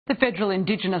The Federal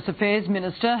Indigenous Affairs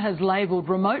Minister has labelled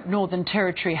remote Northern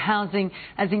Territory housing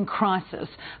as in crisis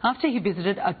after he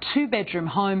visited a two-bedroom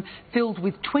home filled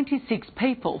with 26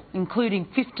 people, including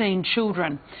 15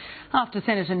 children. After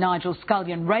Senator Nigel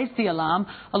Scullion raised the alarm,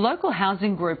 a local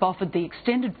housing group offered the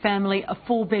extended family a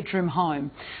four-bedroom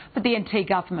home. But the NT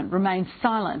government remains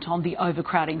silent on the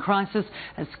overcrowding crisis,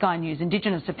 as Sky News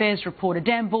Indigenous Affairs reporter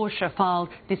Dan Borsha filed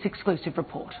this exclusive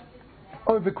report.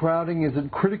 Overcrowding is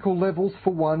at critical levels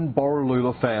for one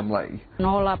Borroloola family.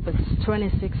 All up it's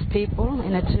 26 people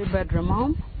in a two-bedroom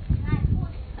home,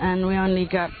 and we only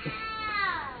got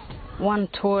one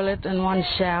toilet and one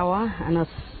shower and a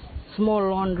small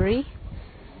laundry,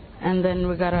 and then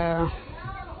we got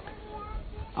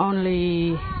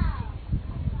only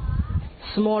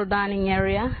small dining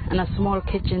area and a small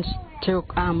kitchen to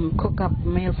cook up a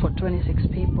meal for 26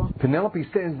 people. Penelope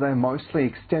says they're mostly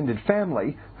extended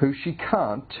family who she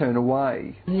can't turn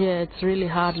away. Yeah, it's really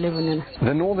hard living in it.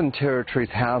 The Northern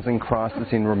Territory's housing crisis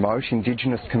in remote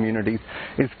Indigenous communities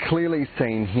is clearly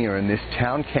seen here in this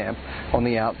town camp on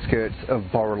the outskirts of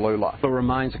Borroloola. It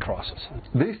remains a crisis.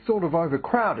 This sort of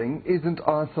overcrowding isn't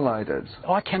isolated.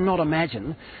 I cannot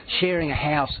imagine sharing a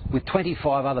house with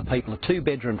 25 other people, a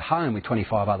two-bedroom home with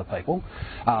 25 other people,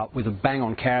 with a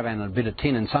bang-on caravan and a bit of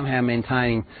tin, and somehow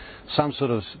maintaining some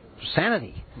sort of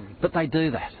sanity. But they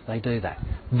do that.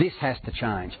 This has to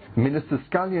change. Minister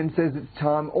Scullion says it's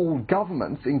time all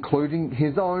governments, including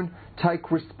his own, take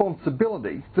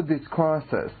responsibility for this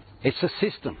crisis. It's a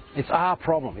system. It's our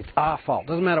problem. It's our fault.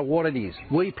 Doesn't matter what it is.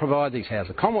 We provide these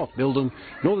houses. Commonwealth build them,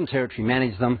 Northern Territory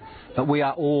manage them, but we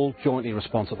are all jointly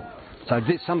responsible. So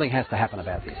something has to happen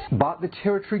about this. But the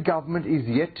Territory government is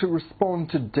yet to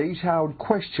respond to detailed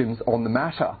questions on the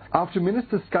matter. After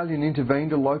Minister Scullion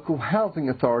intervened, a local housing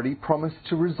authority promised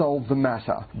to resolve the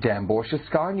matter. Dan Borsha,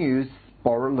 Sky News,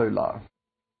 Borroloola.